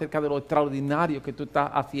habla acerca de lo extraordinario que tú estás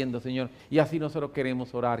haciendo, Señor. Y así nosotros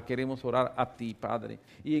queremos orar a ti, Padre.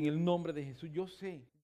 Y en el nombre de Jesús, yo sé